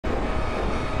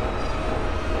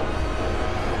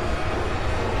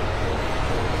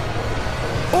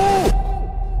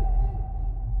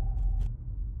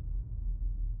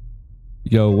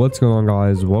Yo, what's going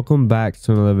on, guys? Welcome back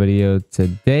to another video.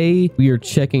 Today we are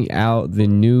checking out the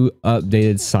new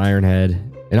updated Sirenhead,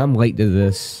 and I'm late to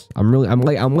this. I'm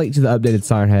late to the updated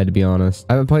Sirenhead, to be honest.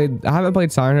 I haven't played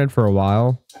Sirenhead for a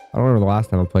while. I don't remember the last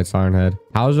time I played Sirenhead.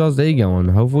 How's y'all's day going?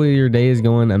 Hopefully your day is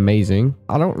going amazing.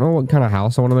 I don't know what kind of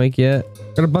house I want to make yet.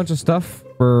 Got a bunch of stuff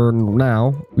for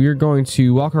now. We are going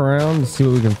to walk around and see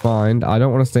what we can find. I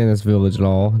don't want to stay in this village at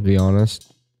all, to be honest.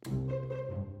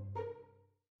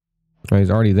 Oh, he's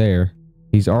already there.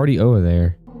 He's already over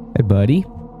there. Hey, buddy.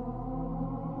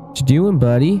 What you doing,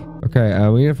 buddy? Okay,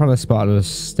 we need to find a spot to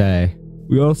stay.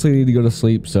 We also need to go to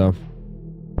sleep, so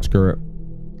screw it.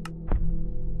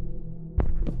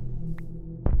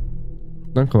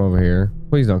 Don't come over here.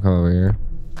 Please don't come over here.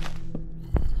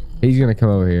 He's gonna come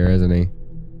over here, isn't he?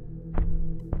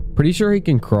 Pretty sure he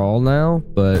can crawl now,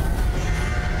 but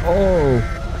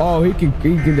oh, he can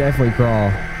definitely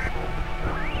crawl.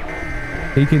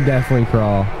 He can definitely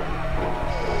crawl.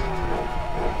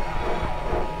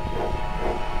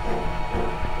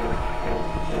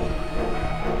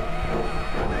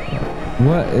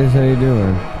 What is he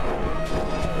doing?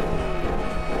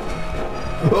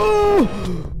 Oh!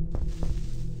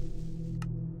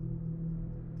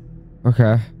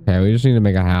 Okay, we just need to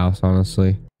make a house,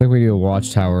 honestly. I think we need a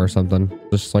watchtower or something.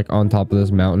 Just like on top of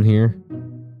this mountain here.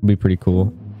 It'd be pretty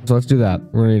cool. So let's do that.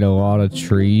 We're gonna need a lot of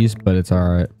trees, but it's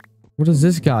alright. What is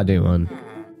this guy doing?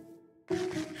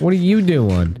 What are you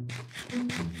doing?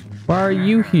 Why are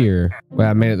you here? Wait,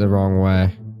 I made it the wrong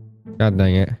way. God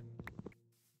dang it.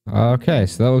 Okay,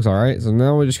 so that looks alright. So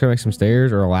now we're just gonna make some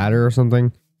stairs or a ladder or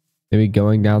something. Maybe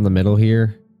going down the middle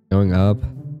here. Going up.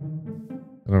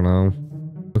 I don't know.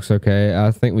 Looks okay. I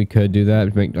think we could do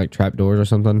that. Make like trapdoors or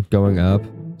something. Going up.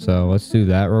 So let's do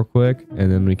that real quick.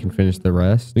 And then we can finish the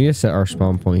rest. We need to set our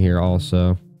spawn point here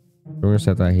also. We're gonna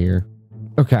set that here.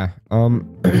 Okay,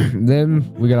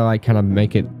 then we gotta like kind of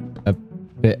make it a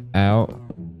bit out.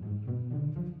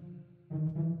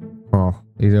 Oh,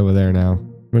 he's over there now.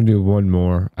 I'm gonna do one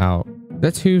more out.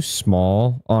 That's too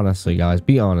small. Honestly, guys,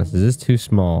 be honest. Is this too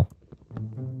small?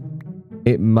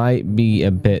 It might be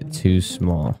a bit too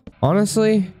small.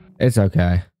 Honestly, it's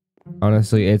okay.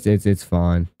 Honestly, it's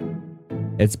fine.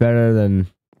 It's better than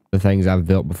the things I've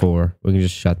built before. We can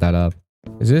just shut that up.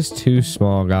 Is this too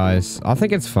small, guys? I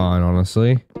think it's fine,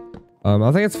 honestly.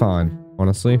 I think it's fine,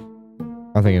 honestly.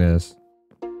 I think it is.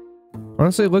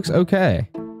 Honestly, it looks okay.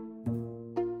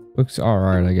 Looks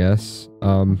alright, I guess. I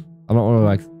don't really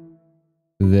like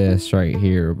this right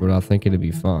here, but I think it'd be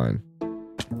fine.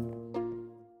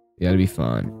 Yeah, it'd be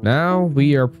fine. Now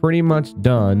we are pretty much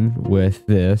done with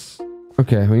this.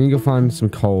 Okay, we need to go find some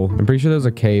coal. I'm pretty sure there's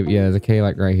a cave. Yeah, there's a cave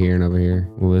like right here and over here.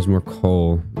 Well, there's more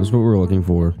coal. This is what we're looking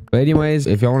for. But anyways,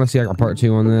 if y'all want to see like a part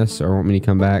 2 on this or want me to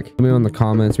come back, let me know in the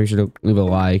comments. Make sure to leave a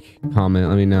like, comment.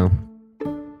 Let me know.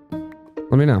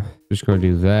 Let me know. Just gonna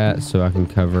do that so I can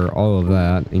cover all of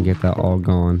that and get that all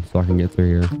gone so I can get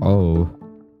through here. Oh.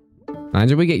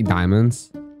 Imagine we get diamonds.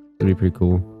 That'd be pretty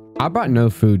cool. I brought no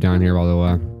food down here, by the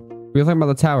way. What do you think about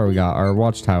the tower we got? Our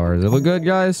watchtower. Does it look good,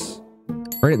 guys?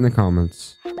 Write it in the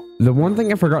comments. The one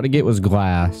thing I forgot to get was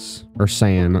glass or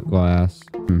sand, not glass.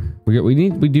 We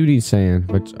do need sand,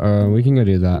 but we can go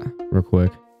do that real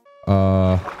quick.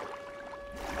 That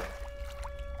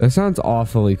sounds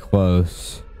awfully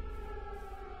close.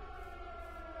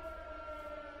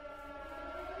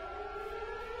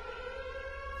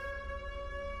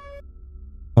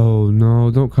 Oh no,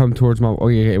 don't come towards my. Oh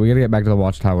yeah, we gotta get back to the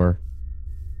watchtower.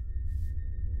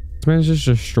 This man's just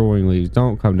destroying leaves.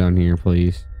 Don't come down here,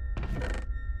 please.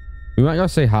 We might go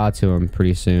say hi to him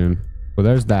pretty soon. Well,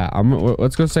 there's that.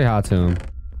 Let's go say hi to him.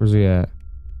 Where's he at?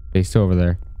 He's still over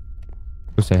there.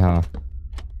 Go say hi.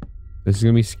 This is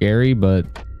gonna be scary, but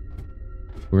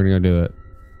we're gonna go do it.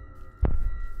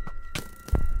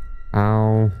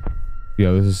 Ow.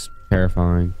 Yo, this is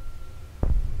terrifying.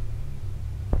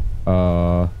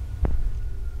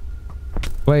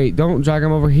 Wait, don't drag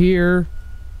him over here.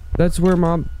 That's where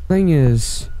my thing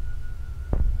is.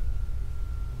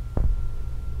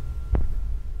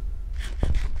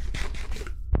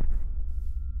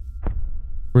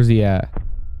 Where's he at?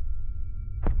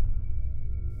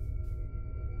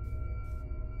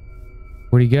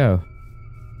 Where'd he go?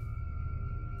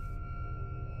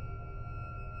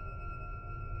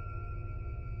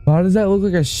 Why does that look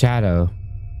like a shadow?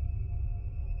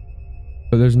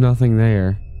 But there's nothing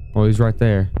there. Oh, he's right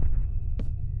there.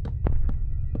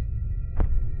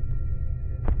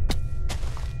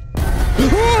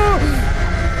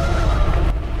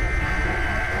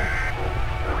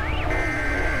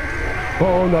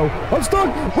 Oh no, I'm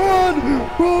stuck! Run!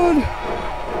 Run!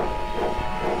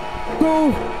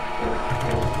 Go!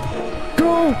 Go!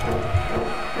 Go!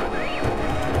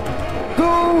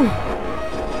 Go!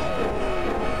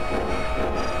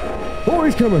 Oh,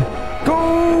 he's coming.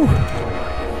 Go!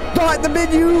 Not the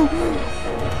menu!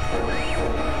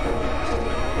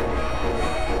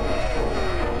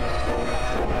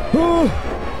 Oh!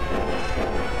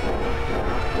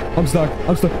 I'm stuck.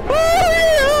 I'm stuck. Oh,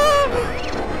 yeah!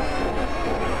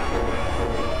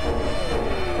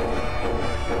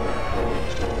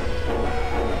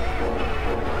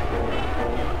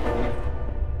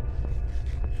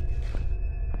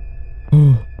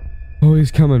 Oh. Oh,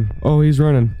 he's coming. Oh, he's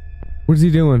running. What is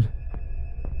he doing?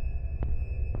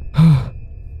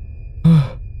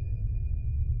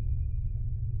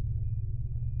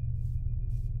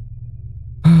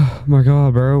 Oh my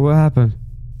god, bro. What happened?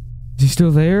 Is he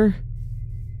still there?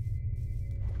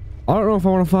 I don't know if I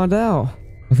want to find out.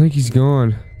 I think he's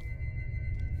gone.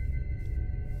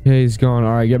 Yeah, he's gone.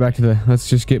 All right, get back to the... Let's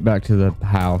just get back to the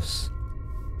house.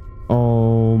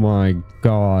 Oh my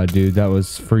god, dude. That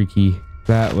was freaky.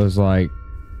 That was like...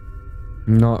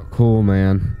 not cool,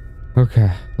 man.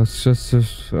 Okay, let's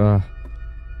just all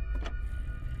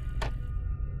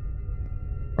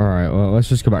right, well, let's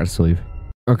just go back to sleep.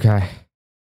 Okay.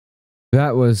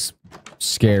 That was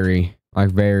scary.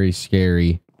 Like, very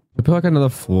scary. I put like another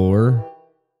floor.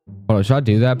 Oh, should I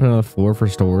do that? Put another floor for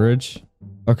storage?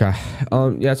 Okay.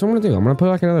 Yeah, that's what I'm gonna do. I'm gonna put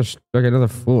like another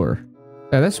floor.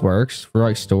 Yeah, this works for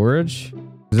like storage.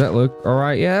 Does that look all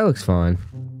right? Yeah, it looks fine.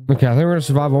 Okay, I think we're gonna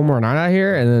survive one more night out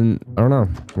here, and then I don't know.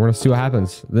 We're gonna see what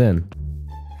happens then.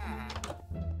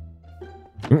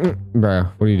 Bro,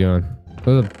 what are you doing?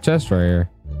 There's a chest right here.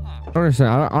 I don't understand.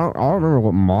 I don't remember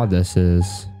what mod this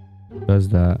is. Does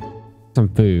that? Some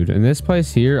food. In this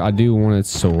place here, I do want its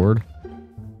sword,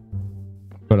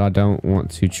 but I don't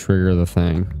want to trigger the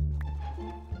thing.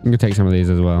 I'm gonna take some of these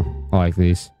as well. I like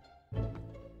these.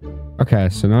 Okay,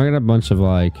 so now I got a bunch of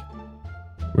like,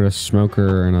 with a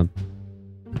smoker and a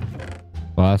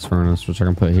blast furnace, which I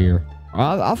can put here.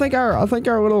 I think our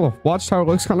little watchtower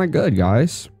looks kind of good,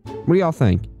 guys. What do y'all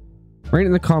think? Rate it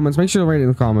in the comments. Make sure to rate it in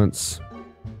the comments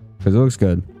because it looks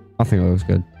good. I think it looks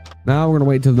good. Now we're gonna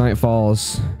wait till the night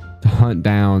falls to hunt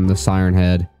down the siren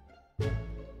head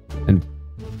and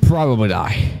probably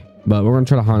die, but we're gonna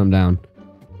try to hunt him down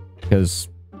because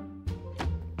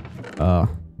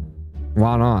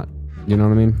why not? You know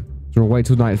what I mean? So we'll wait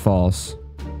till night falls.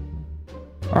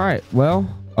 All right. Well,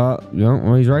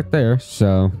 well, he's right there.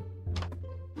 So.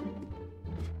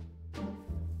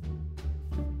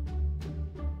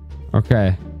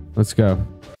 Okay, let's go.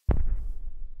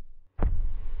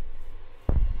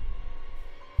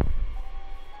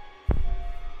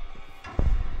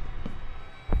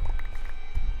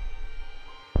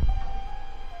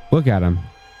 Look at him.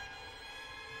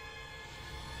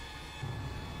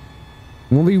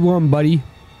 1v1, buddy.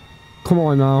 Come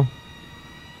on now.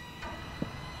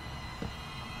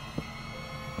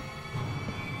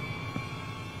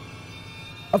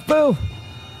 I fell.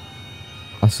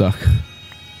 I suck.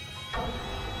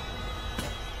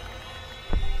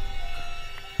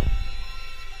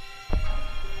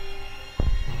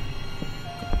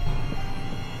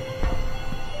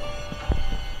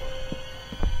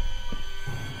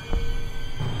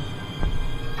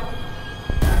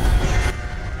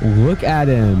 Look at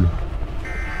him.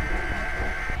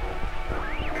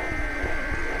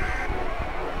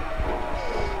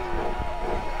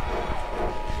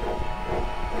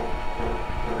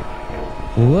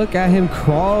 Look at him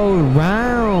crawl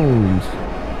around.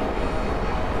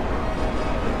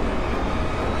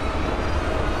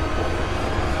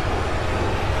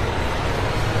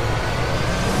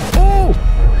 Oh!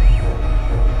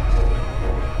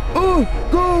 Oh,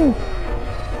 go!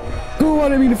 Go, I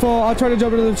didn't mean to fall. I tried to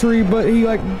jump into the tree, but he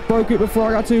like broke it before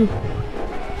I got to.